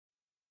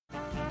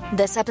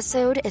This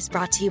episode is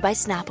brought to you by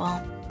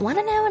Snapple. Want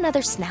to know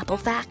another Snapple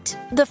fact?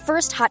 The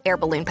first hot air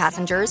balloon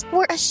passengers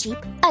were a sheep,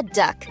 a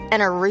duck,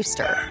 and a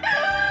rooster.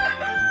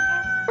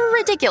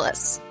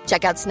 Ridiculous.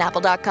 Check out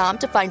Snapple.com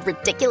to find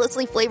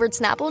ridiculously flavored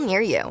Snapple near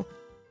you.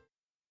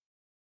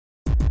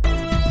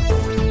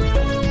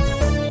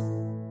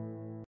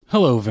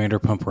 Hello,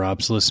 Vanderpump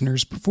Robs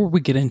listeners. Before we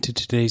get into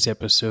today's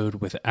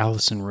episode with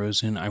Alison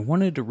Rosen, I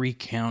wanted to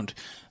recount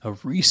a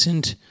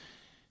recent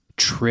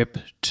trip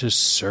to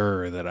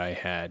SUR that I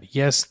had.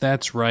 Yes,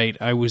 that's right.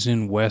 I was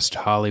in West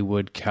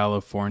Hollywood,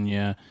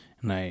 California,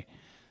 and I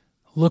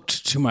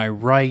looked to my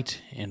right,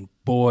 and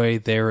boy,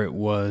 there it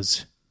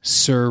was,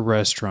 SUR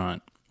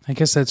Restaurant. I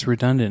guess that's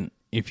redundant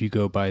if you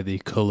go by the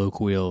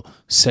colloquial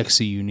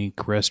sexy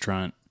unique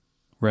restaurant.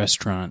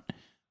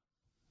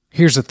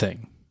 Here's the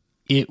thing.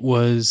 It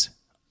was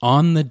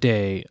on the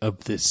day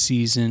of the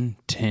season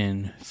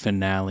 10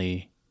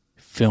 finale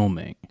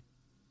filming.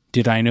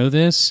 Did I know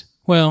this?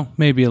 Well,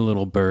 maybe a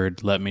little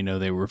bird let me know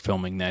they were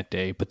filming that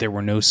day, but there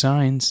were no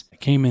signs. I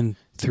came in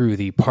through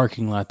the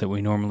parking lot that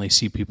we normally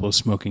see people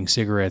smoking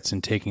cigarettes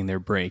and taking their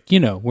break, you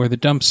know, where the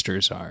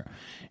dumpsters are.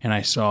 And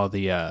I saw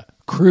the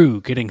crew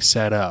getting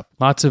set up.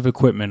 Lots of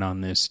equipment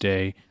on this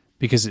day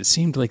because it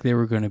seemed like they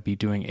were going to be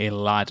doing a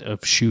lot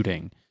of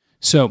shooting.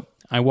 So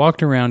I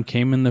walked around,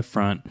 came in the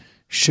front,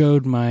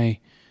 showed my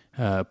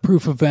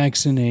proof of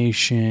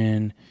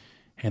vaccination,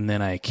 and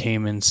then I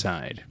came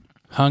inside.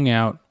 Hung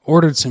out,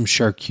 ordered some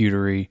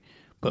charcuterie,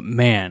 but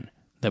man,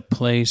 the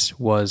place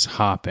was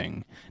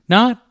hopping.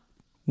 Not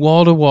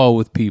wall to wall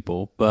with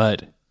people,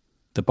 but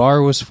the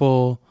bar was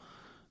full.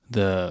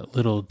 The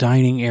little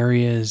dining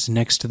areas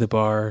next to the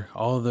bar,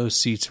 all of those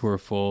seats were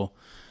full.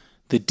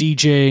 The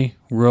DJ,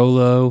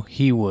 Rolo,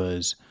 he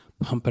was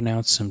pumping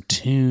out some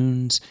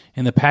tunes,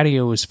 and the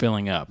patio was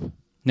filling up.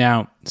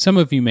 Now, some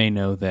of you may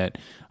know that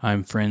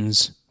I'm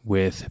friends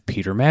with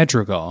Peter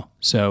Madrigal.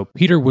 So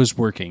Peter was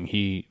working.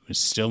 He was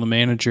still a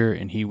manager,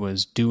 and he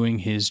was doing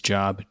his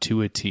job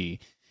to a T.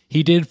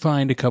 He did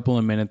find a couple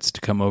of minutes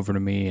to come over to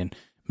me and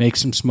make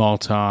some small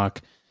talk,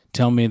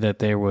 tell me that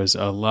there was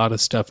a lot of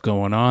stuff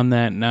going on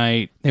that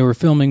night. They were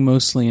filming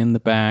mostly in the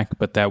back,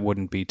 but that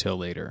wouldn't be till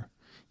later.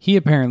 He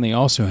apparently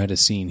also had a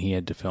scene he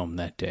had to film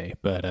that day,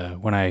 but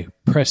when I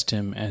pressed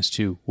him as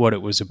to what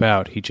it was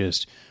about, he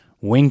just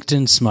winked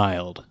and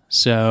smiled.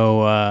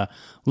 So,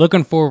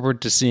 looking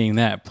forward to seeing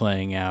that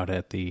playing out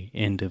at the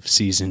end of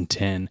season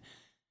 10.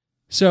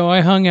 So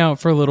I hung out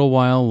for a little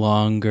while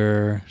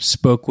longer,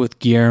 spoke with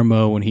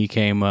Guillermo when he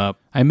came up.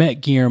 I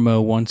met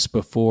Guillermo once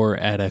before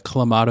at a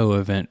Clamato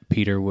event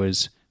Peter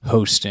was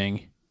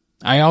hosting.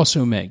 I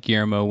also met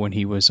Guillermo when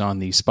he was on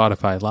the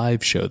Spotify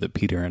live show that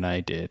Peter and I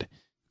did.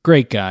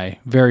 Great guy,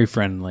 very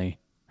friendly.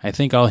 I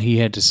think all he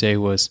had to say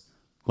was,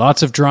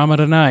 "Lots of drama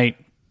tonight."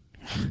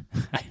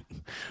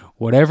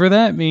 Whatever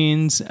that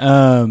means.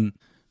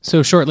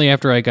 So shortly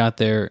after I got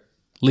there,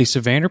 Lisa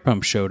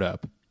Vanderpump showed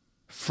up.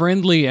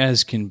 Friendly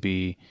as can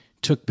be,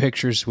 took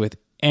pictures with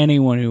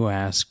anyone who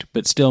asked,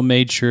 but still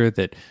made sure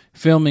that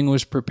filming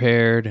was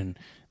prepared and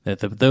that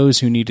those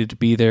who needed to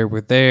be there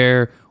were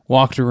there,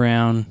 walked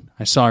around.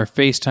 I saw her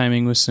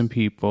FaceTiming with some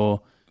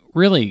people.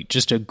 Really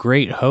just a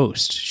great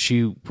host.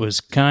 She was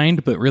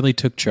kind, but really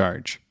took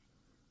charge.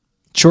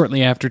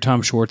 Shortly after,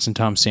 Tom Schwartz and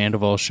Tom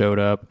Sandoval showed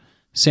up.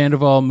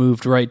 Sandoval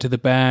moved right to the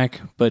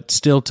back, but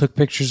still took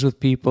pictures with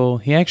people.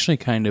 He actually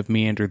kind of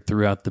meandered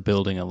throughout the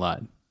building a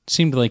lot.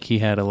 Seemed like he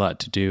had a lot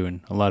to do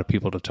and a lot of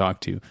people to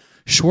talk to.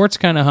 Schwartz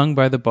kind of hung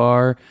by the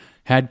bar,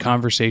 had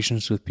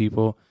conversations with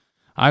people.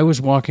 I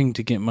was walking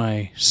to get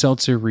my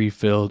seltzer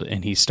refilled,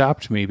 and he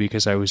stopped me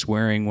because I was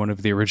wearing one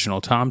of the original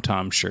Tom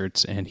Tom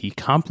shirts, and he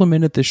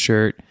complimented the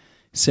shirt,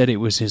 said it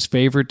was his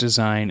favorite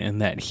design,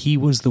 and that he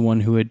was the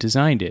one who had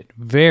designed it.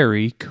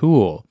 Very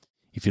cool.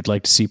 If you'd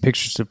like to see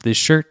pictures of this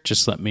shirt,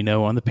 just let me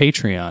know on the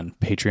Patreon,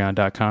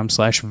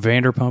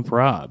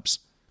 patreon.com/VanderpumpRobs.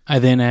 I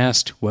then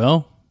asked,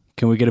 well,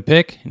 can we get a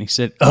pic? And he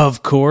said,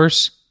 of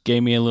course.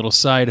 Gave me a little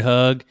side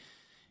hug,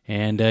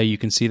 and you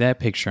can see that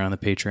picture on the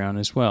Patreon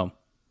as well.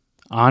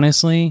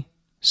 Honestly,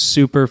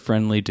 super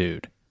friendly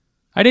dude.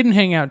 I didn't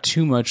hang out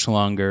too much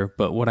longer,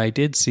 but what I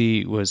did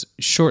see was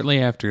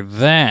shortly after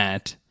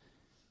that,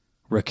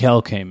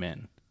 Raquel came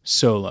in,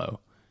 solo.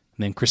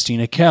 And then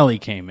Christina Kelly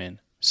came in,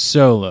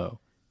 solo.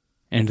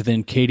 And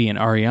then Katie and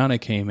Ariana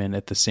came in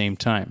at the same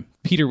time.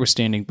 Peter was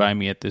standing by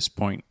me at this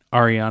point.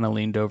 Ariana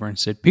leaned over and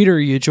said, "Peter, are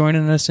you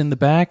joining us in the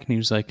back?" And he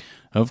was like,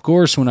 "Of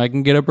course, when I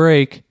can get a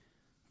break."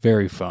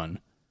 Very fun.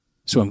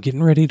 So I'm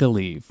getting ready to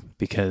leave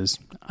because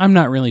I'm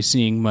not really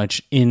seeing much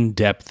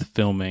in-depth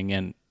filming.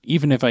 And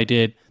even if I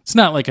did, it's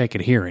not like I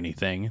could hear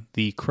anything.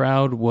 The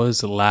crowd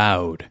was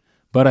loud.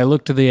 But I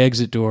looked to the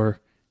exit door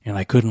and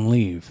I couldn't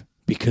leave,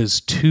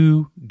 because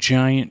 2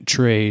 giant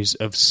trays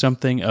of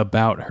something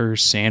about her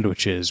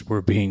sandwiches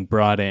were being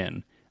brought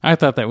in. I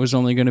thought that was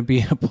only going to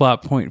be a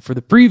plot point for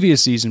the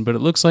previous season, but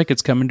it looks like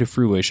it's coming to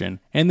fruition.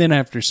 And then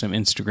after some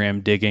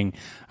Instagram digging,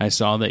 I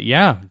saw that,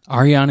 yeah,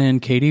 Ariana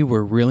and Katie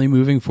were really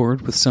moving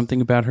forward with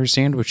something about her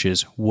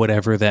sandwiches,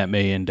 whatever that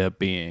may end up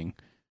being.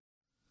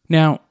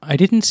 Now, I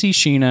didn't see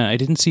Sheena, I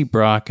didn't see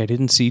Brock, I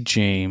didn't see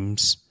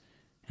James,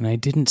 and I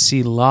didn't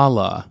see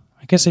Lala.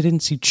 I guess I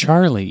didn't see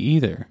Charlie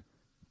either.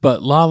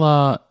 But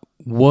Lala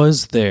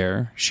was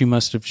there. She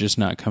must have just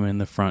not come in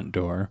the front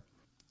door.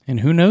 And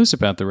who knows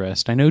about the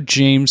rest? I know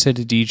James had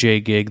a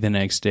DJ gig the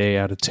next day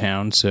out of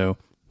town, so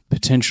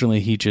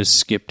potentially he just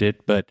skipped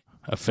it, but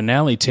a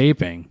finale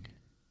taping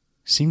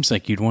seems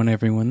like you'd want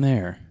everyone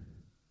there.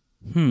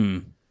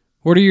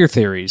 What are your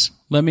theories?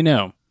 Let me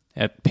know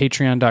at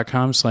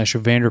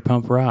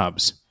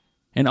patreon.com/VanderpumpRobs.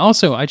 And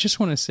also, I just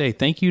want to say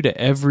thank you to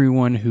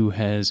everyone who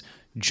has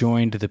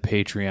joined the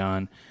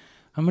Patreon.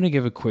 I'm going to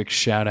give a quick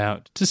shout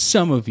out to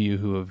some of you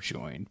who have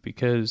joined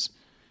because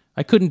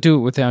I couldn't do it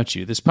without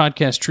you. This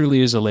podcast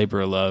truly is a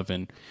labor of love,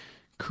 and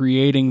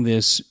creating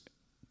this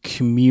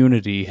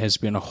community has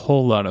been a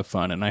whole lot of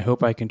fun, and I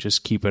hope I can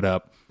just keep it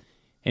up.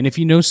 And if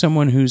you know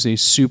someone who's a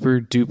super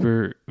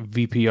duper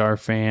VPR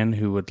fan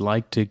who would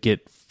like to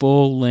get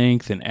full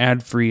length and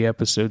ad-free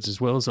episodes as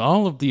well as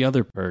all of the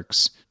other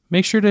perks,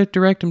 make sure to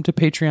direct them to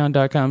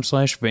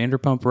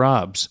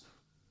patreon.com/VanderpumpRobs.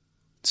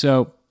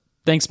 So,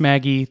 thanks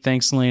Maggie,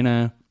 thanks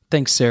Lena,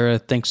 thanks Sarah,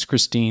 thanks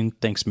Christine,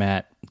 thanks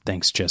Matt,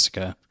 thanks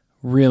Jessica.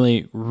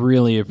 Really,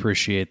 really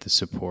appreciate the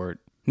support.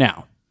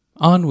 Now,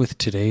 on with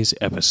today's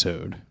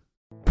episode.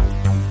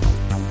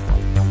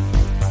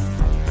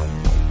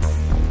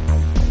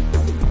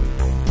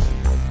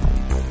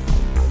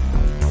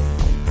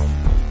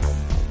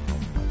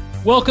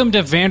 Welcome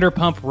to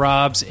Vanderpump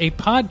Robs, a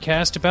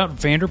podcast about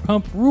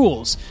Vanderpump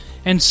Rules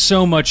and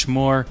so much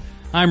more.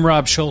 I'm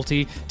Rob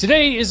Schulte.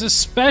 Today is a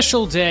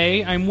special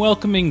day. I'm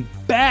welcoming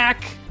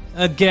back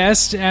a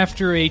guest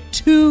after a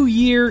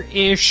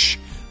 2-year-ish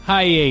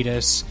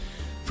hiatus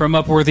from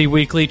Upworthy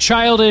Weekly.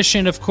 Childish,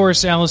 and of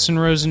course, Alison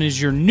Rosen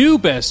is your new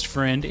best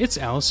friend. It's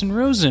Alison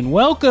Rosen.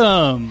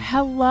 Welcome.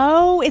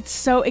 Hello. It's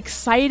so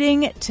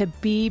exciting to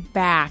be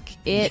back.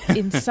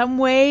 In some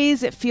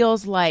ways, it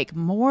feels like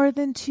more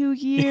than 2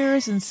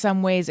 years. In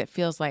some ways, it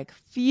feels like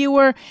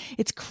fewer.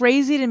 It's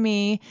crazy to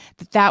me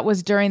that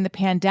was during the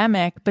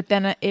pandemic, but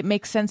then it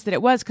makes sense that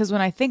it was, because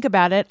when I think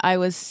about it, I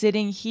was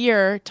sitting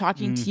here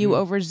talking to you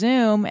over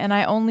Zoom, and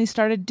I only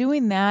started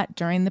doing that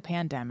during the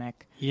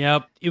pandemic.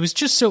 Yep. It was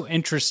just so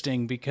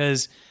interesting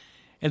because,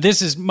 and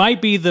this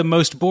might be the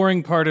most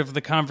boring part of the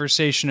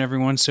conversation,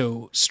 everyone,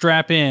 so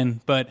strap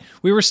in, but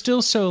we were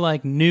still so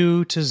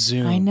new to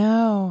Zoom. I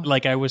know.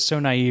 I was so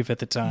naive at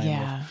the time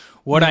of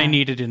what I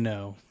needed to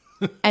know.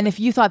 And if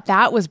you thought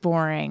that was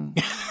boring,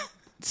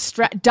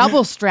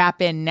 double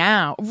strap in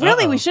now.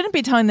 Really, we shouldn't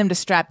be telling them to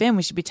strap in.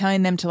 We should be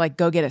telling them to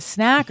go get a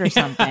snack or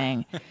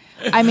something.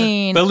 I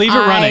mean, but leave it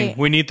running.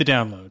 We need the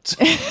downloads.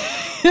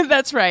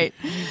 That's right.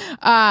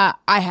 I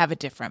have a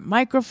different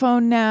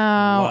microphone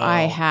now. Whoa.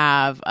 I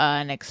have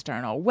an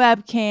external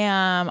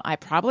webcam. I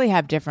probably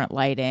have different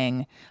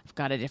lighting. I've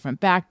got a different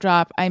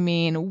backdrop. I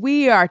mean,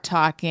 we are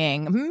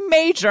talking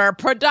major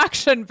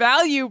production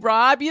value,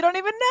 Rob. You don't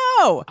even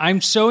know.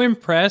 I'm so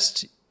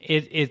impressed.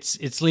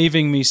 It's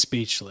leaving me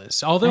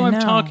speechless. Although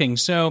I'm talking,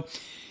 so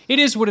it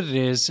is what it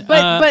is.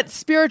 But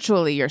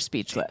spiritually, you're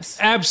speechless.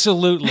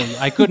 Absolutely.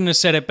 I couldn't have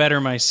said it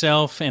better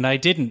myself, and I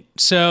didn't.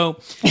 So,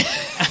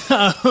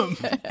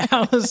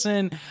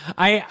 Alison,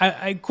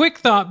 I quick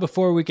thought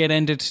before we get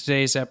into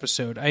today's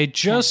episode. I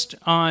just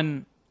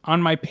on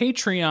my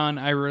Patreon,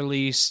 I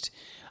released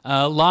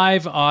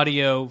live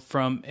audio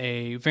from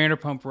a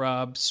Vanderpump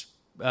Robs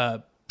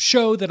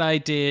show that I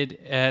did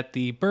at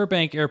the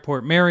Burbank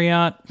Airport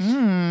Marriott.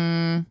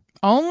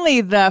 Only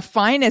the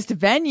finest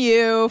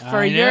venue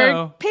for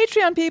your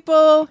Patreon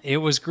people. It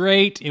was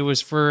great. It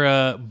was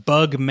for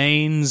Bug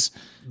Main's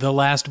the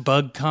last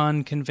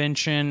BugCon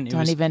convention.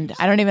 I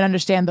don't even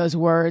understand those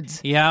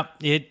words. Yeah,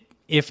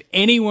 if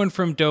anyone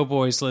from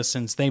Doughboys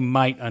listens, they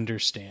might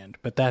understand,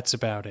 but that's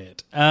about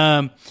it.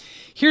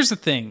 Here's the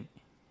thing.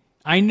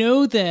 I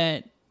know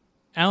that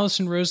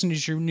Alison Rosen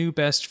is your new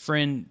best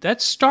friend.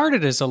 That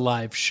started as a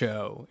live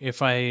show,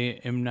 if I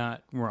am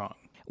not wrong.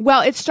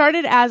 Well, it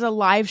started as a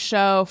live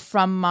show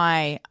from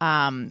my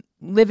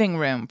living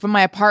room, from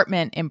my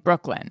apartment in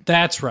Brooklyn.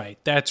 That's right.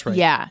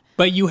 Yeah.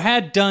 But you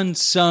had done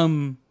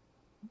some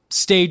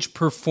stage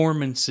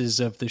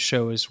performances of the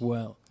show as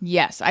well.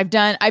 Yes, I've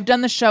done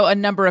the show a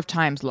number of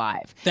times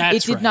live.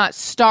 It did not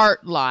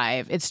start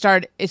live. It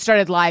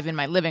started live in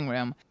my living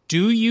room.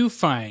 Do you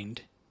find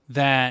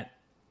that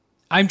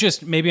I'm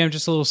just a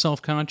little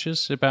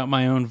self-conscious about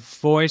my own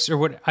voice, or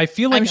what? I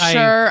feel like I'm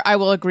sure I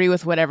will agree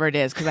with whatever it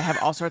is, because I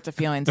have all sorts of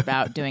feelings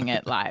about doing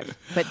it live.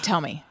 But tell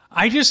me.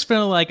 I just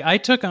feel like I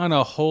took on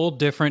a whole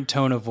different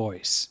tone of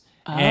voice.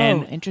 Oh,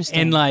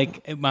 interesting.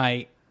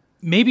 And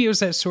maybe it was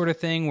that sort of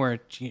thing where,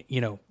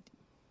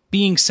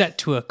 being set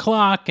to a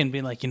clock and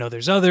being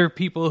there's other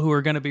people who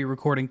are going to be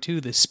recording too,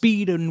 the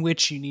speed in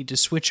which you need to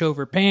switch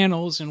over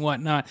panels and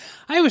whatnot.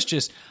 I was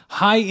just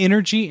high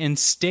energy and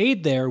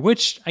stayed there,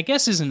 which I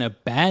guess isn't a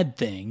bad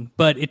thing,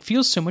 but it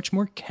feels so much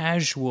more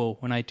casual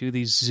when I do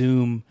these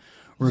Zoom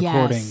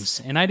recordings.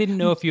 Yes. And I didn't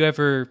know if you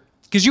ever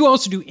because you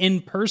also do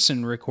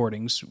in-person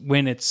recordings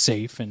when it's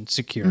safe and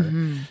secure.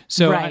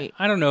 So Right.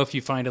 I don't know if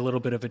you find a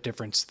little bit of a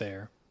difference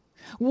there.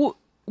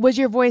 Was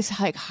your voice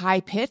like high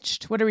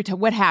pitched?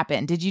 What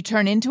happened? Did you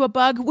turn into a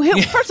bug?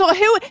 First of all,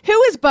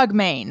 who is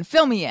Bugmain?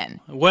 Fill me in.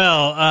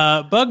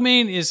 Well,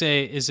 Bugmain is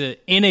a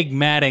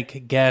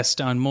enigmatic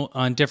guest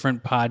on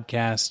different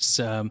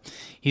podcasts.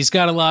 He's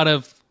got a lot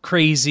of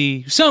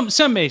crazy, some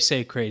may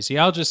say crazy,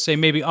 I'll just say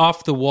maybe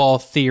off the wall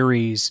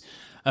theories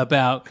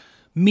about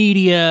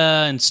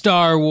media and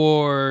Star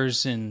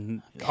Wars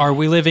and are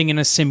we living in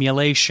a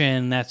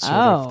simulation, that sort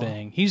of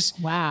thing. He's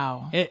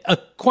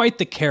quite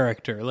the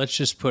character, let's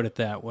just put it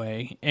that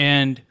way.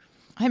 And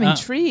I'm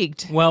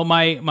intrigued. Well,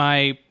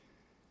 my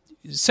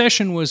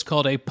session was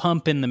called A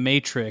Pump in the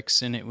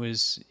Matrix, and it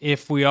was,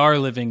 if we are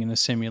living in a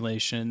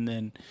simulation,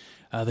 then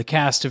the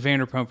cast of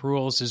Vanderpump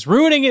Rules is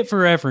ruining it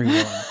for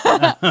everyone.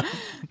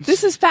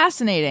 This is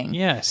fascinating.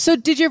 Yes. So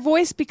did your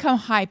voice become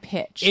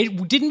high-pitched?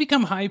 It didn't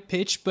become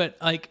high-pitched, but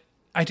like,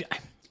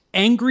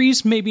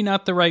 angry's maybe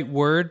not the right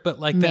word, but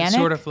like manic? That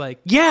sort of like,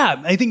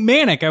 yeah, I think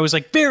manic. I was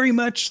like very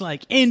much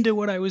like into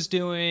what I was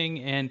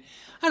doing, and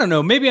I don't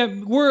know, maybe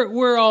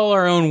we're all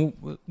our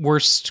own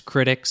worst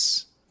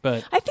critics,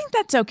 but I think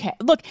that's okay.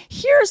 Look,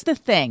 here's the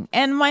thing,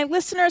 and my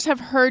listeners have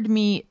heard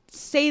me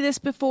say this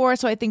before,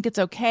 so I think it's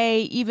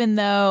okay, even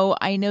though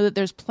I know that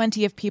there's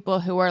plenty of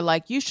people who are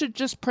like, you should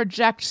just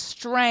project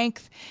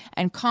strength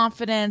and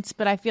confidence,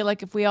 but I feel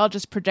like if we all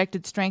just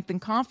projected strength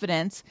and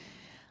confidence,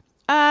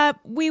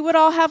 we would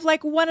all have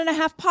like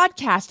 1.5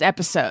 podcast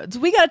episodes.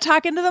 We got to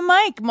talk into the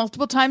mic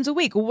multiple times a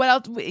week. What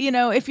else,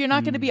 if you're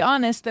not going to be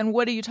honest, then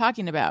what are you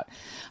talking about?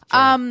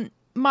 Sure.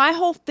 My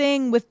whole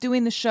thing with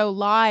doing the show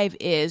live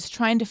is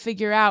trying to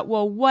figure out,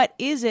 well, what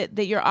is it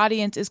that your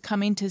audience is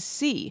coming to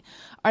see?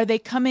 Are they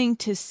coming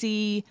to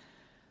see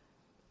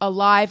a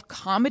live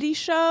comedy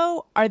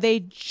show? Are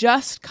they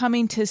just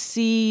coming to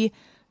see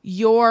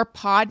your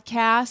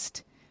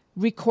podcast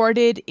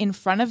recorded in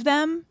front of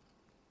them?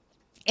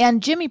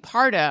 And Jimmy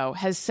Pardo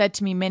has said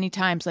to me many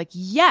times, like,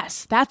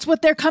 yes, that's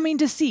what they're coming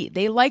to see.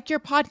 They like your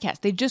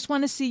podcast. They just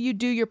want to see you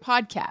do your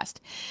podcast.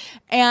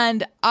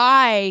 And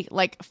I,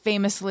 like,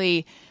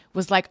 famously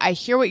was like, I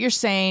hear what you're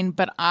saying,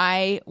 but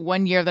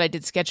one year that I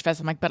did Sketchfest,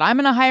 I'm like, but I'm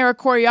going to hire a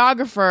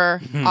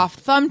choreographer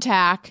off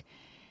Thumbtack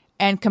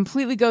and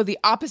completely go the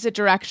opposite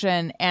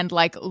direction and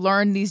like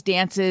learn these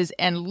dances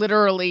and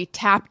literally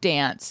tap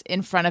dance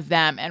in front of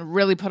them and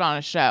really put on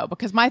a show.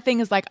 Because my thing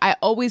is like, I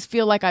always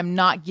feel like I'm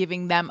not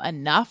giving them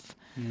enough.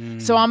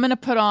 So I'm going to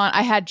put on,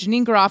 I had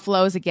Janine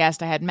Garofalo as a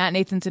guest. I had Matt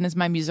Nathanson as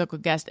my musical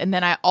guest. And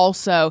then I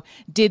also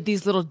did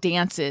these little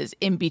dances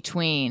in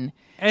between.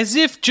 As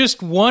if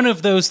just one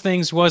of those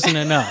things wasn't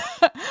enough.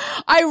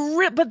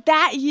 But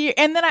that year,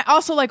 and then I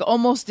also like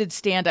almost did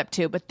stand up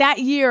too. But that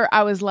year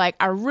I was like,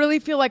 I really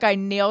feel like I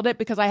nailed it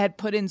because I had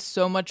put in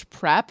so much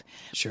prep.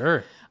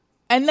 Sure.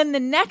 And then the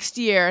next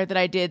year that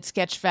I did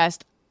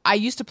Sketchfest, I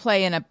used to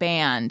play in a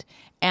band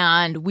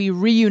and we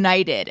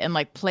reunited and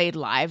like played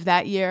live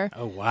that year.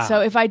 Oh, wow. So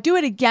if I do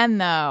it again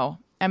though,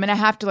 I'm going to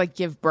have to like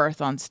give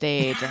birth on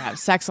stage or have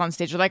sex on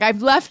stage. Or like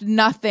I've left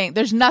nothing.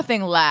 There's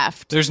nothing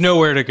left. There's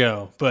nowhere to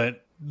go,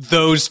 but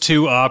those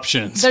two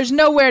options. There's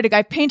nowhere to go.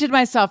 I painted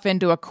myself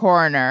into a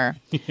corner.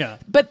 Yeah.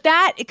 But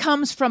that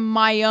comes from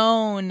my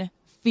own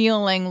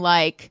feeling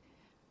like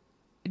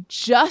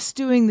just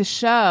doing the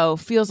show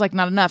feels like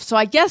not enough. So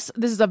I guess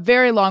this is a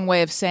very long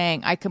way of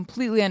saying I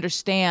completely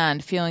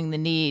understand feeling the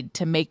need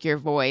to make your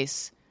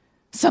voice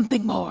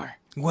something more.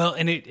 Well,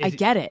 and I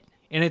get it.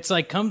 And it's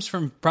like comes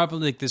from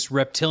probably like this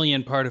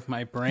reptilian part of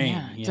my brain.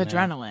 Yeah, it's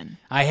adrenaline.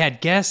 I had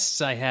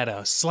guests. I had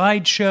a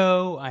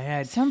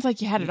slideshow. Sounds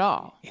like you had it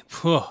all.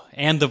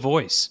 And the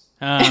voice.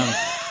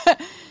 I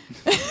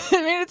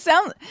mean, it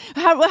sounds.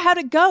 How'd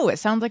it go? It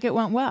sounds like it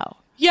went well.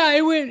 Yeah,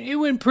 it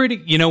went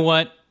pretty. You know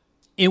what?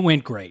 It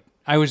went great.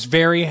 I was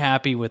very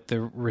happy with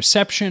the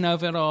reception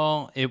of it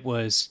all. It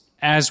was,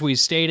 as we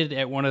stated,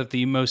 at one of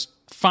the most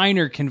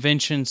finer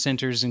convention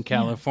centers in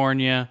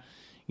California.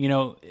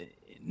 Yeah.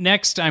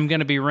 Next, I'm going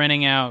to be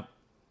renting out,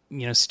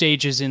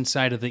 stages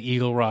inside of the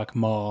Eagle Rock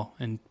Mall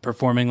and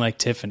performing like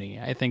Tiffany.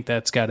 I think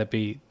that's got to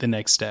be the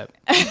next step.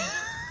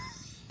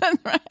 That's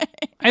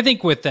right. I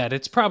think with that,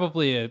 it's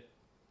probably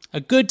a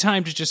good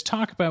time to just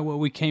talk about what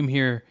we came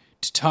here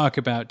to talk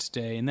about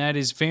today, and that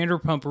is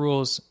Vanderpump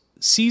Rules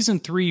Season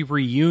 3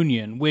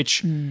 Reunion,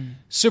 which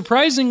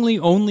surprisingly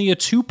only a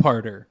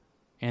 2-parter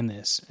in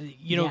this.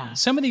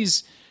 Some of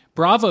these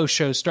Bravo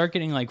shows start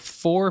getting like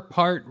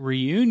 4-part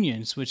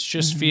reunions, which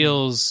just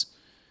feels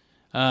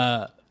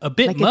a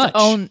bit like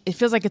much. It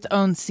feels like its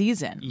own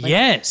season. Like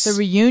yes. The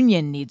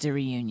reunion needs a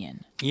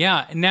reunion.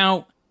 Yeah.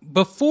 Now,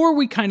 before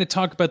we kind of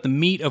talk about the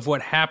meat of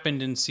what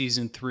happened in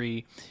Season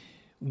 3,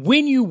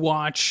 when you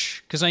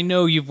watch, because I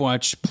know you've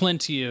watched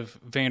plenty of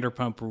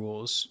Vanderpump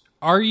Rules,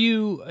 are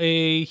you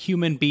a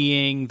human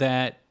being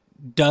that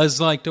does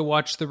like to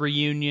watch the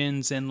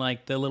reunions and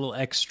like the little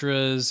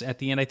extras at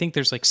the end? I think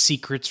there's like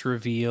secrets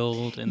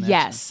revealed. And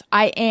yes,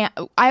 I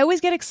am. I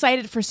always get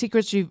excited for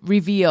secrets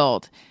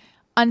revealed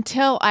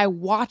until I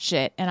watch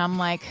it and I'm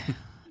like,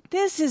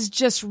 this is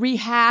just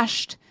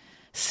rehashed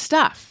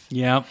stuff.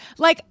 Yeah.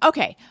 Like,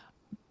 okay,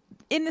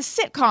 in the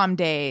sitcom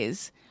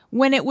days,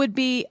 when it would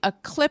be a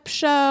clip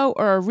show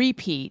or a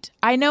repeat,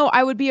 I know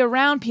I would be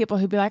around people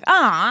who'd be like,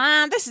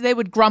 they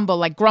would grumble,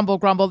 like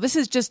grumble. This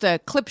is just a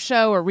clip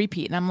show or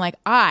repeat. And I'm like,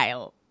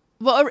 well,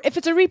 if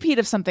it's a repeat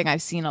of something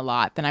I've seen a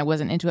lot, then I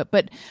wasn't into it.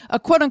 But a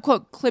quote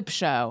unquote clip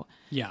show,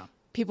 Yeah.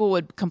 people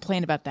would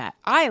complain about that.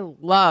 I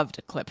loved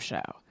a clip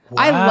show.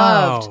 Wow. I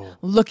loved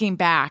looking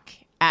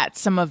back at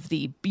some of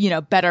the,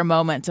 better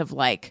moments of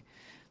like,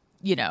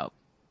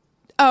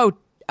 oh,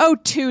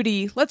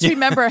 Tootie, let's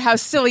remember how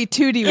silly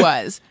Tootie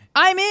was.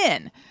 I'm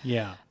in.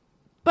 Yeah.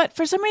 But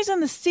for some reason,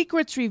 the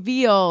secrets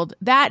revealed,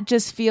 that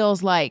just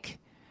feels like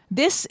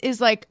this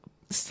is like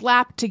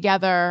slapped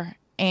together.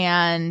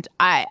 And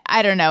I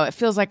don't know, it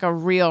feels like a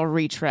real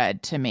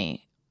retread to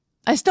me.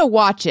 I still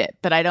watch it,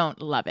 but I don't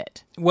love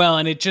it. Well,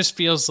 and it just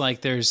feels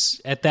like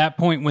there's, at that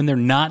point when they're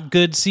not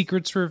good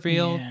secrets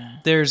revealed,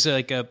 there's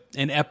like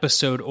an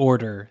episode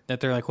order that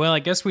they're like, well, I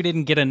guess we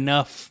didn't get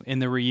enough in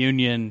the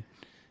reunion.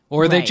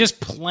 Or they just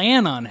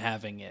plan on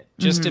having it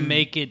just to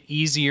make it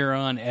easier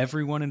on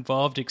everyone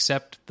involved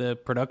except the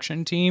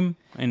production team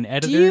and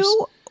editors. Do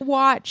you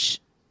watch...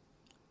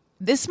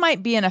 This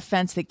might be an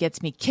offense that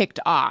gets me kicked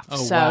off.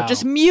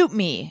 Just mute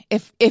me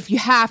if you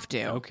have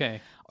to.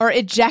 Okay. Or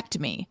eject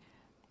me.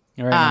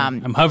 All right,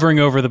 I'm hovering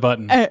over the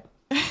button.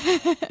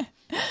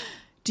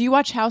 Do you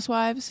watch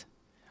Housewives?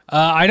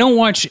 I don't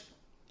watch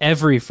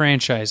every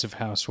franchise of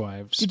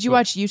Housewives. Did you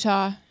watch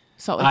Utah,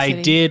 Salt Lake City?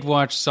 I did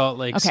watch Salt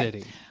Lake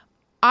City.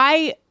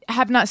 I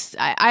have not.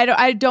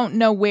 I don't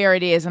know where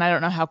it is, and I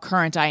don't know how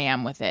current I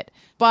am with it.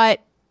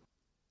 But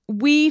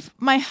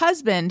my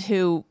husband,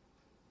 who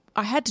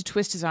I had to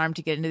twist his arm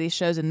to get into these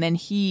shows, and then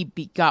he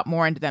got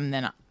more into them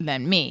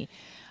than me.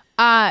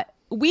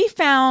 We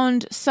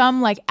found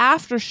some like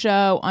after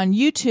show on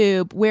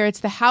YouTube where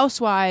it's the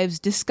housewives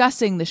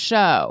discussing the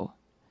show.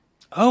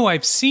 Oh,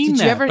 I've seen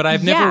that, but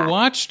I've never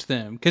watched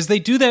them because they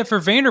do that for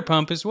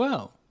Vanderpump as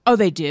well. Oh,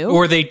 they do?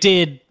 Or they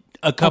did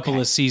a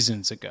couple of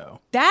seasons ago.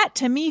 That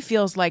to me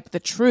feels like the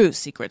true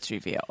secrets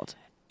revealed.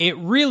 It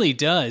really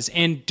does.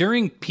 And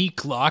during peak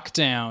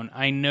lockdown,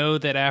 I know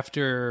that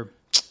after,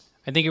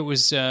 I think it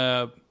was,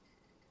 it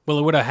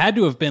would have had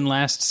to have been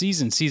last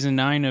season, season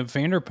 9 of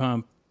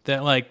Vanderpump,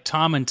 that like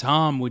Tom and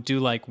Tom would do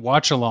like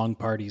watch along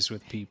parties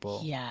with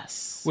people.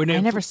 Yes. I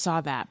never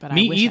saw that, but I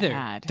wish either. I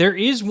had. There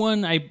is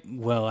one,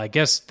 I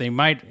guess they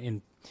might,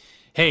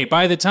 hey,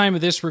 by the time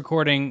of this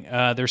recording,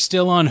 they're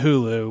still on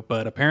Hulu,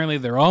 but apparently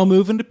they're all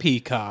moving to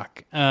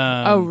Peacock.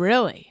 Oh,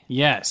 really?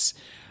 Yes.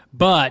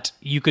 But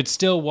you could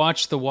still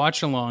watch the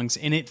watch-alongs,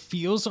 and it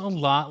feels a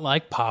lot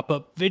like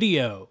pop-up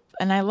video.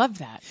 And I love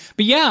that.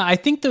 But yeah, I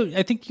think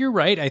you're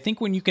right. I think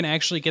when you can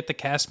actually get the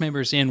cast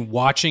members in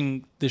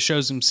watching the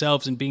shows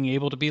themselves and being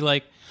able to be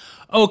like,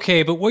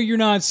 okay, but what you're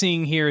not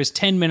seeing here is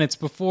 10 minutes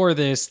before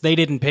this, they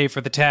didn't pay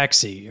for the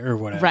taxi or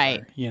whatever.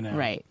 Right.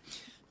 Right.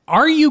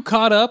 Are you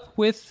caught up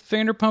with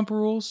Vanderpump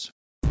Rules?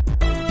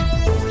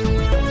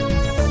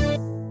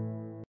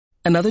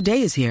 Another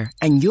day is here,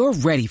 and you're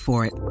ready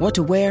for it. What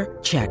to wear?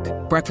 Check.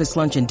 Breakfast,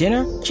 lunch, and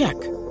dinner? Check.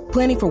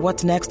 Planning for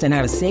what's next and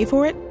how to save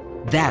for it?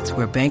 That's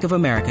where Bank of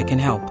America can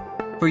help.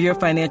 For your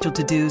financial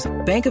to-dos,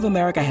 Bank of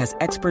America has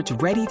experts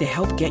ready to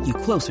help get you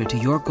closer to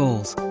your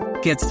goals.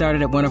 Get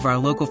started at one of our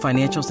local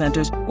financial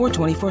centers or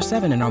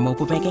 24/7 in our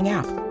mobile banking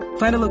app.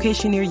 Find a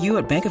location near you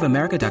at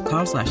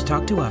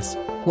bankofamerica.com/talktous.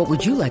 What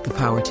would you like the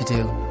power to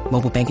do?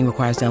 Mobile banking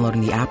requires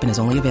downloading the app and is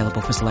only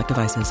available for select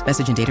devices.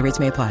 Message and data rates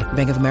may apply.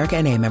 Bank of America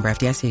NA, member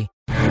FDIC.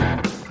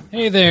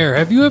 Hey there,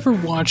 have you ever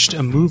watched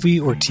a movie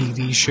or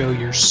TV show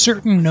you're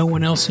certain no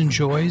one else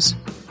enjoys?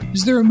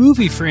 Is there a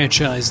movie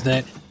franchise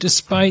that,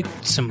 despite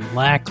some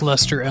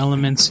lackluster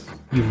elements,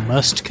 you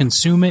must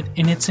consume it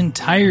in its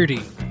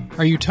entirety?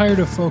 Are you tired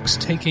of folks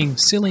taking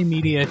silly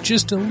media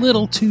just a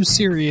little too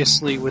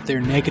seriously with their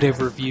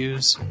negative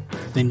reviews?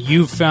 Then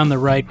you've found the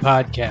right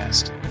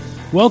podcast.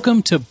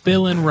 Welcome to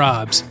Bill and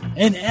Rob's,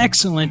 an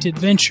excellent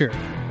adventure.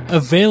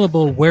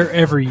 Available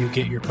wherever you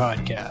get your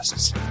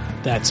podcasts.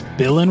 That's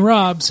Bill and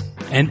Rob's,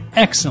 an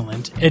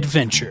excellent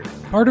adventure.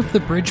 Part of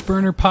the Bridge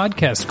Burner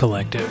Podcast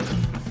Collective.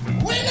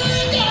 We know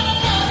you got a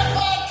lot of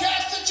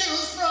podcasts to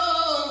choose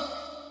from.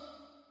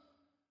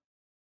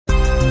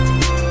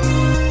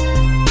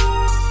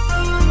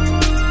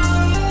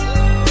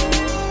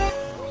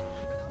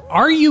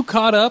 Are you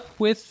caught up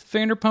with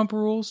Vanderpump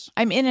Rules?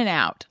 I'm in and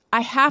out.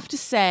 I have to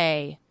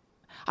say,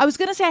 I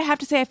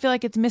feel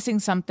like it's missing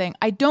something.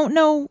 I don't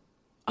know.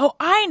 Oh,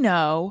 I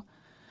know.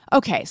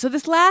 Okay, so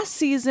this last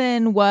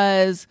season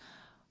was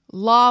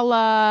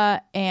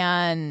Lala,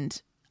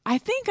 and I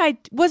think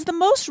was the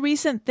most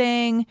recent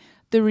thing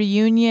the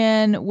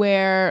reunion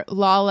where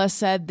Lala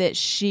said that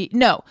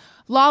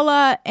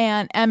Lala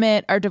and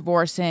Emmett are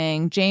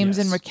divorcing. James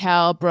and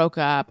Raquel broke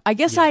up. I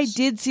guess I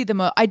did see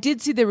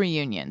the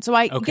reunion. So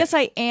I guess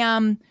I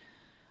am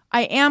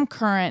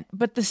current,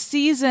 but the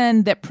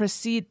season that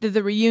preceded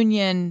the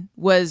reunion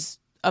was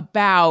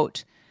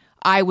about,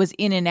 I was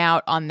in and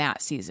out on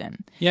that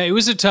season. Yeah, it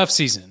was a tough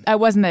season. I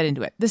wasn't that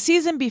into it. The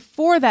season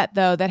before that,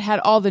 though, that had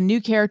all the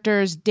new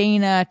characters,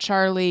 Dana,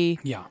 Charlie,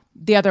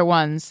 the other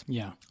ones.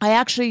 Yeah. I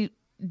actually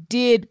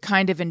did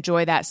kind of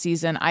enjoy that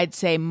season, I'd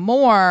say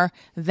more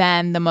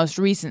than the most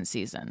recent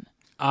season.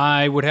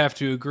 I would have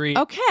to agree.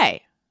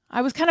 Okay.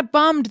 I was kind of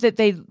bummed that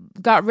they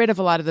got rid of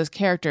a lot of those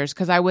characters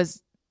because I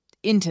was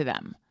into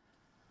them.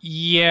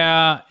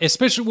 Yeah,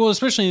 especially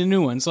the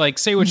new ones. Like,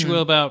 say what you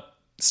will about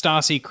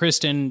Stassi,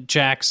 Kristen,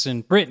 Jax,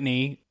 and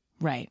Brittany.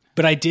 Right.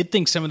 But I did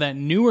think some of that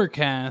newer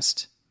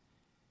cast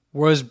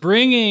was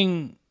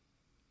bringing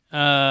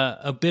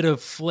a bit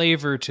of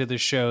flavor to the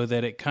show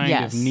that it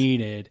kind of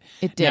needed.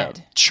 It did.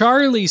 Now,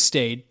 Charlie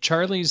stayed.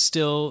 Charlie's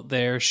still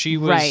there. She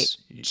was...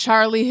 Right.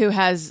 Charlie, who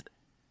has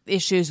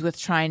issues with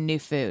trying new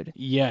food.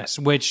 Yes,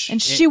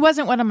 And she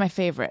wasn't one of my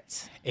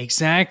favorites.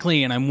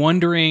 Exactly, and I'm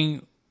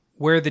wondering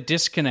where the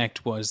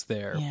disconnect was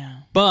there.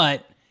 Yeah.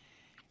 But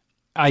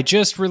I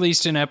just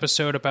released an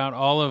episode about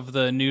all of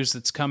the news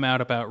that's come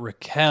out about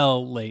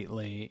Raquel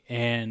lately,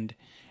 and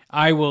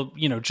I will,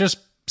 just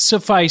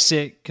suffice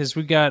it, because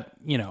we got,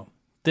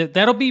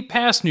 that'll be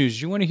past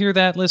news. You want to hear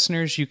that,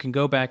 listeners? You can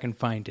go back and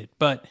find it.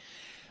 But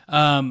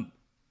I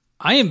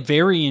am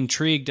very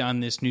intrigued on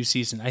this new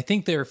season. I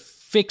think they're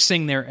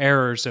fixing their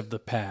errors of the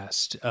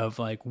past, of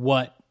like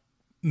what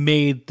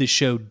made the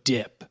show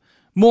dip,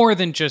 more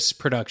than just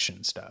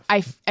production stuff.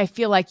 I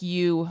feel like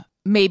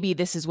maybe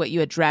this is what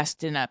you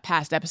addressed in a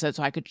past episode,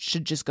 so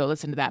should just go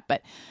listen to that.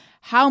 But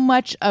how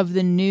much of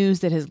the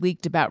news that has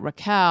leaked about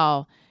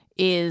Raquel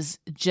is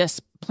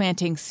just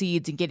planting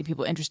seeds and getting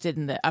people interested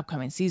in the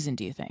upcoming season,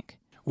 do you think?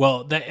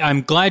 Well,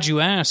 I'm glad you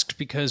asked,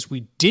 because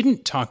we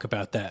didn't talk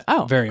about that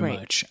very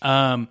much.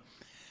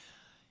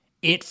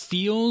 It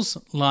feels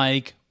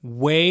like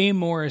way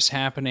more is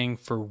happening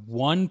for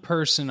one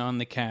person on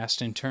the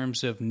cast in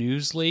terms of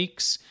news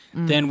leaks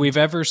than we've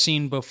ever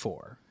seen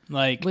before.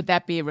 Like, would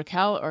that be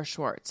Raquel or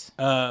Schwartz?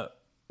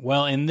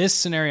 Well, in this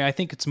scenario, I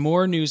think it's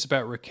more news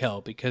about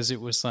Raquel, because it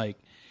was like,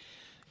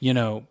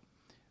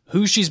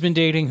 who she's been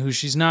dating, who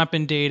she's not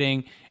been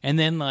dating, and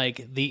then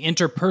like the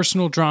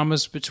interpersonal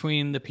dramas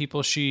between the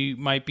people she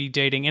might be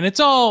dating. And it's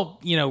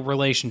all,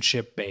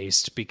 relationship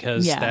based,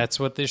 because that's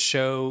what this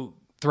show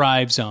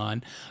thrives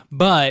on.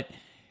 But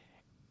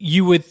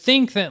you would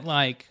think that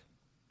like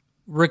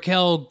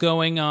Raquel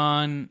going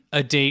on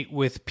a date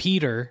with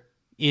Peter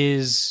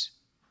is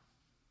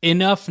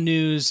enough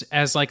news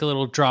as like a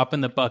little drop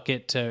in the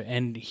bucket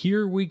and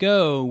here we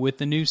go with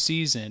the new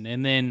season.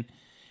 And then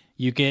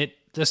you get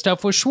the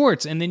stuff with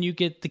Schwartz, and then you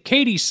get the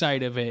Katie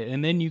side of it,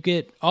 and then you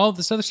get all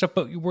this other stuff.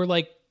 But we're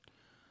like,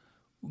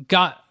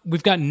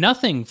 we've got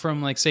nothing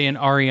from like, say, an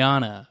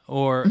Ariana,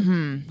 or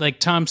like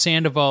Tom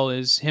Sandoval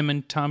him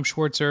and Tom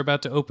Schwartz are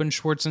about to open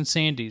Schwartz and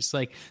Sandy's,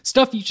 like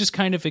stuff you just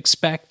kind of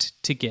expect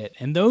to get.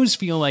 And those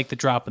feel like the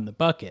drop in the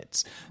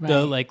buckets,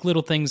 the like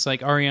little things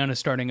like Ariana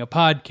starting a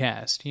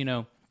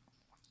podcast,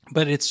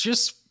 but it's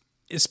just,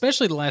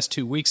 especially the last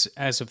 2 weeks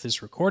as of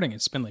this recording,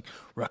 it's been like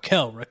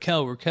Raquel,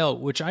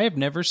 which I have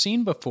never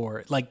seen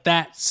before. Like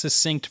that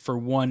succinct for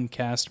one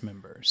cast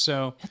member.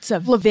 So it's a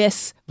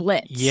Levis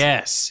blitz.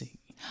 Yes.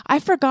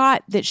 I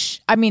forgot that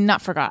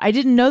not forgot. I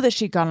didn't know that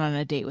she'd gone on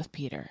a date with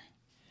Peter.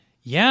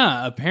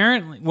 Yeah,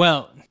 apparently.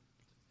 Well,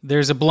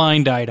 there's a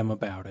blind item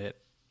about it.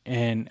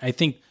 And I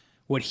think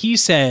what he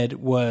said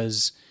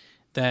was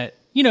that,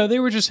 they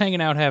were just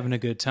hanging out, having a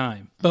good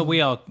time. But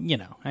we all,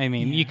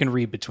 you can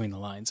read between the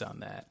lines on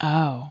that.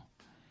 Oh.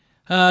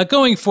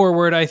 Going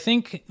forward, I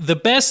think the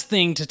best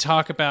thing to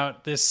talk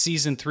about this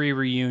season 3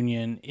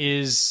 reunion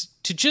is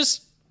to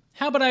just,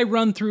 how about I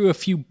run through a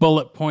few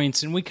bullet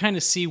points and we kind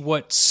of see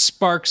what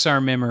sparks our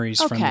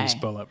memories from these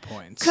bullet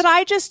points. Could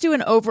I just do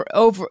an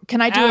can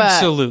I do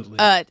Absolutely.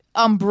 a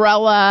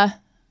umbrella,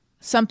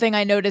 something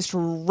I noticed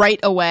right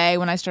away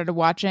when I started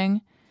watching?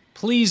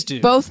 Please do.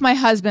 Both my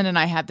husband and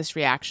I had this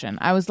reaction.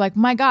 I was like,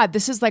 my God,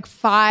 this is like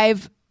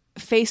 5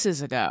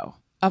 faces ago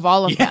of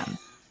all of them.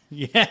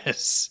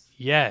 Yes.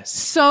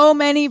 So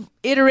many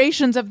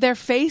iterations of their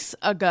face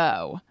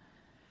ago.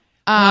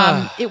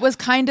 It was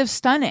kind of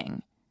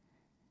stunning.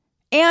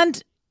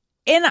 And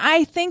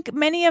I think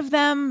many of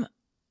them,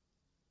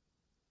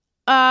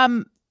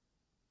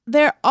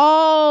 they're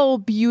all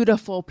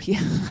beautiful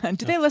people.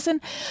 Do they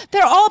listen?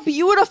 They're all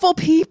beautiful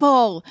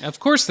people. Of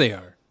course they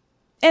are.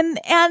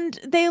 And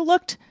they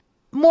looked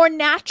more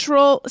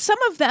natural.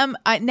 Some of them,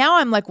 now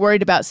I'm like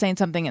worried about saying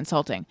something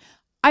insulting.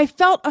 I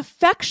felt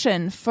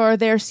affection for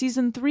their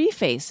season 3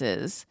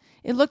 faces.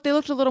 They looked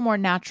a little more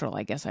natural,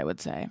 I guess I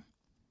would say.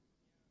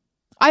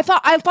 I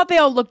thought they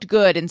all looked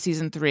good in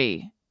season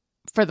 3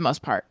 for the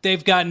most part.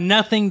 They've got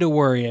nothing to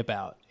worry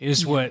about,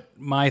 is what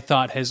my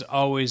thought has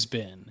always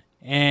been.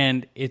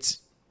 And it's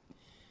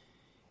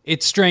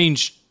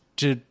strange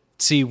to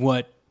see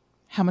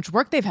how much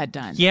work they've had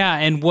done. Yeah,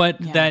 and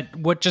what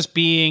just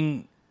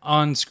being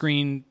on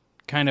screen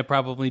kind of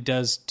probably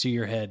does to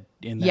your head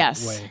in that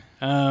way.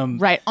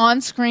 Right, on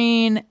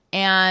screen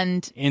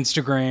and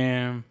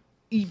Instagram.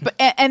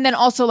 And then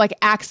also like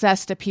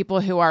access to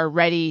people who are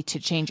ready to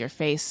change your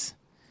face.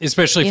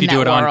 especially if in you do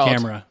that it on world.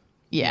 camera.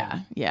 Yeah.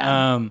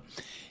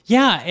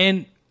 Yeah,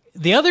 and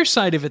the other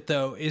side of it,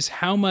 though, is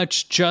how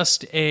much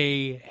just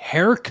a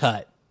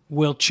haircut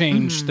will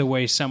change the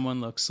way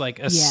someone looks, like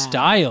a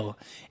style.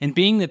 And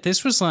being that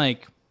this was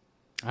like,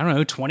 I don't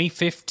know,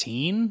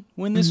 2015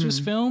 when this was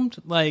filmed,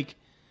 like,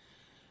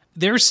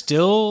 there's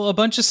still a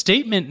bunch of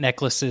statement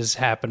necklaces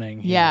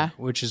happening here,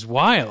 which is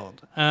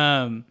wild.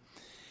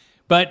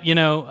 But, you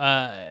know,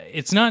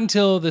 it's not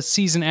until the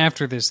season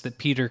after this that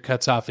Peter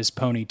cuts off his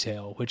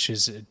ponytail, which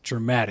is a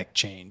dramatic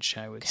change,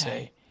 I would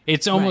say.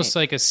 It's almost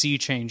like a sea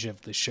change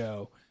of the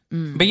show.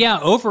 But yeah,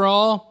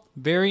 overall,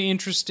 very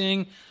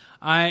interesting.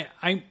 I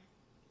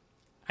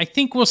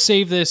think we'll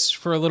save this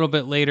for a little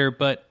bit later,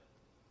 but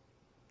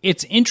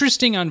it's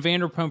interesting on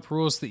Vanderpump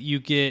Rules that you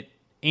get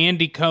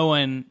Andy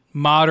Cohen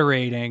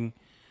moderating,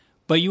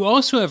 but you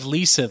also have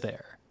Lisa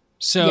there.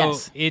 So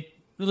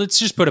let's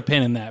just put a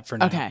pin in that for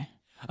now. Okay.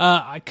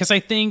 Because I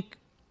think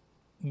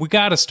we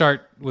got to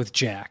start with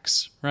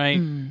Jax,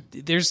 right?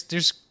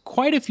 There's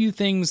quite a few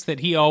things that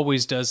he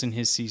always does in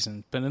his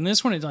season, but in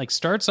this one, it like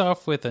starts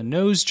off with a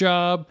nose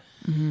job,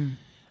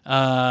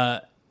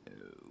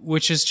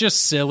 which is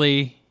just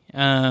silly.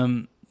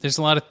 There's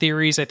a lot of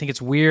theories. I think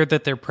it's weird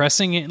that they're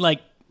pressing it.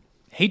 Like,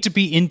 hate to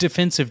be in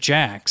defense of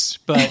Jax,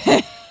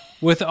 but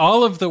with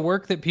all of the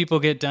work that people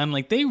get done,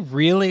 like they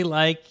really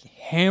like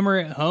hammer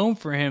it home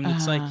for him.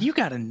 It's like, you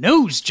got a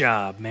nose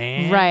job,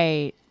 man.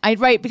 Right.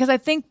 Because I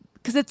think,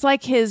 because it's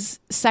like his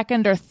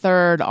second or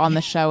third on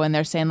the show, and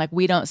they're saying, like,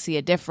 we don't see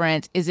a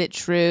difference. Is it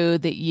true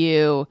that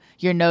your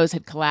nose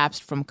had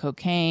collapsed from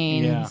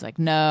cocaine? Yeah. He's like,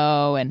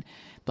 no, and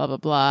blah, blah,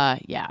 blah.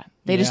 Yeah.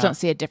 They just don't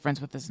see a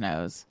difference with his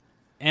nose.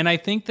 And I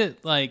think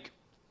that, like,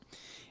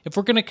 if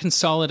we're going to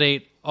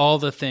consolidate all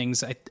the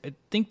things, I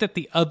think that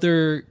the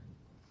other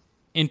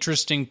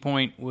interesting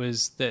point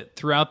was that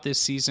throughout this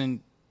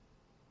season,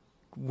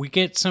 we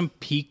get some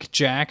peak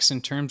Jax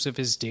in terms of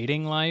his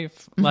dating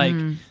life. Like,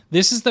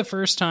 this is the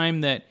first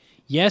time that,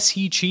 yes,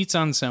 he cheats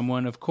on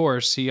someone, of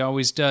course, he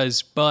always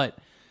does, but,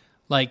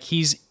 like,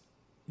 he's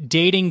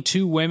dating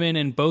two women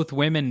and both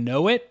women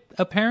know it,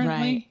 apparently.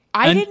 Right.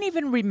 I didn't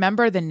even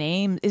remember the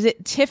name. Is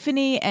it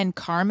Tiffany and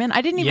Carmen?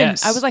 I didn't even,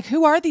 Yes. I was like,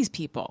 who are these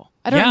people?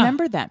 I don't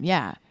remember them.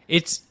 Yeah.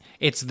 It's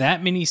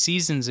that many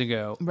seasons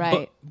ago.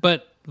 Right.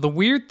 But the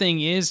weird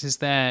thing is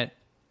that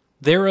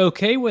they're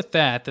okay with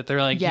that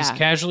they're like, he's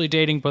casually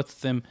dating both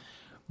of them.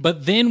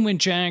 But then when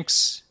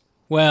Jax,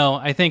 well,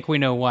 I think we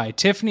know why.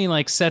 Tiffany,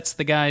 like, sets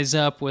the guys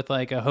up with,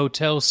 like, a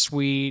hotel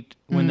suite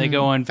when they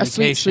go on vacation. A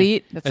sweet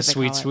suite? That's A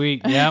what they sweet call it.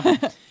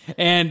 suite,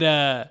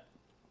 yeah.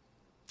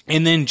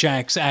 And then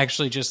Jax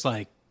actually just,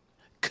 like,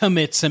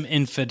 commits some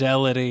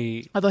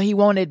infidelity. Although he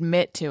won't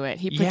admit to it.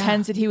 He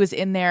pretends that he was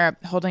in there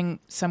holding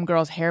some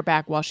girl's hair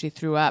back while she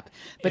threw up.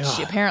 But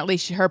apparently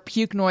her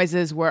puke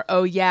noises were,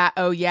 oh yeah,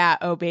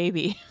 oh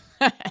baby.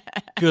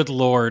 Good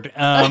Lord.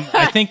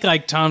 I think,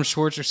 like, Tom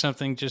Schwartz or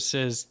something just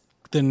says,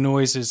 the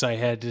noises I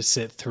had to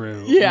sit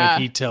through. Yeah.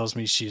 When he tells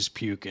me she's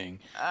puking.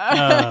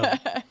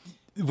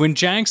 When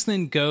Jax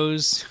then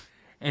goes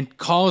and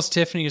calls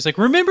Tiffany, he's like,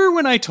 remember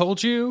when I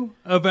told you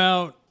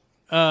about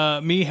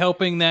me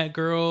helping that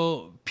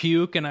girl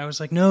puke? And I was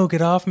like, no,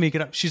 get off me,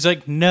 get off. She's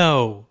like,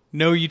 no,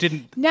 you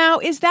didn't. Now,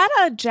 is that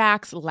a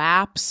Jax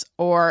lapse,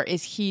 or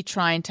is he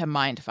trying to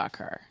mindfuck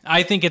her?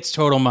 I think it's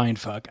total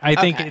mindfuck. I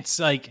think it's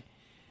like,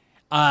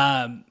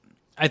 I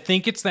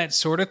think it's that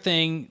sort of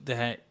thing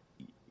that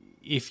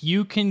if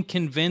you can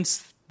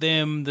convince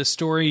them the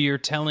story you're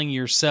telling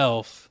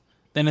yourself,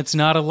 then it's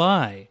not a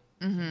lie.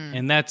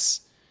 And that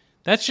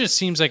just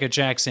seems like a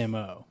Jax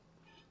MO.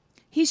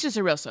 He's just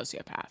a real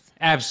sociopath.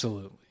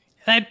 Absolutely.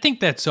 I think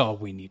that's all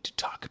we need to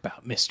talk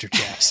about, Mr.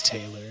 Jax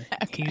Taylor.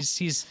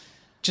 He's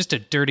just a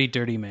dirty,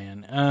 dirty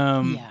man.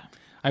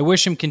 I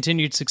wish him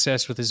continued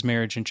success with his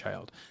marriage and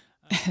child.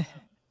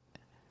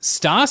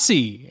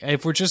 Stassi,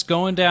 if we're just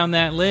going down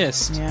that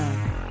list.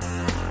 Yeah.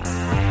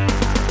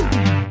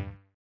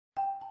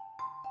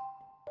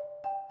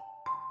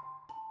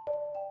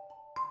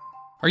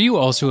 Are you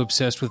also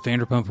obsessed with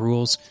Vanderpump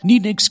Rules?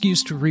 Need an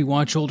excuse to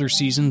rewatch older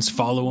seasons,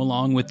 follow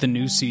along with the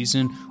new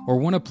season, or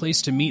want a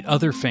place to meet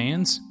other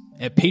fans?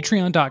 At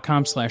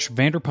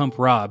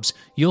patreon.com/VanderpumpRobs,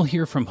 you'll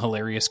hear from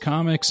hilarious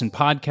comics and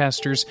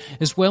podcasters,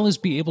 as well as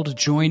be able to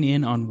join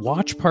in on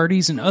watch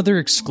parties and other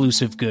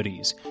exclusive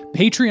goodies.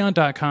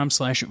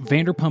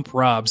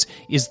 Patreon.com/VanderpumpRobs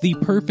is the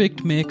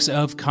perfect mix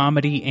of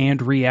comedy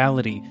and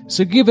reality,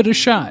 so give it a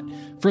shot.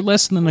 For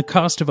less than the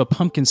cost of a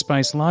pumpkin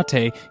spice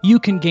latte, you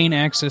can gain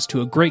access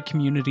to a great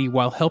community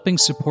while helping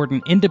support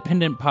an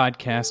independent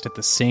podcast at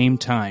the same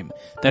time.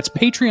 That's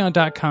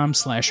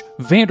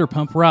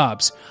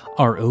patreon.com/VanderpumpRobs,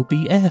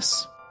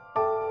 ROBS.